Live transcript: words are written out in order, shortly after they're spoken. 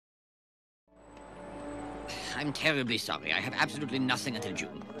I'm terribly sorry. I have absolutely nothing until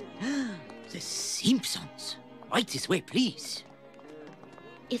June. The Simpsons. Right this way, please.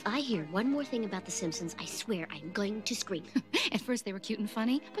 If I hear one more thing about the Simpsons, I swear I'm going to scream. At first they were cute and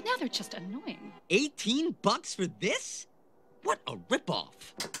funny, but now they're just annoying. $18 for this? What a ripoff.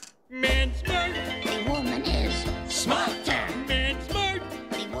 Man smart. The woman is smarter. Man smart.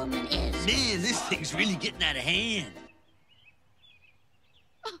 The woman is... Man, this thing's really getting out of hand.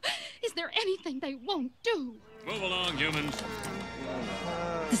 Oh, is there anything they won't do? Move along, humans.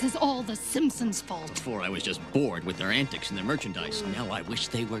 This is all the Simpsons' fault. Before I was just bored with their antics and their merchandise. Now I wish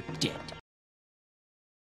they were dead.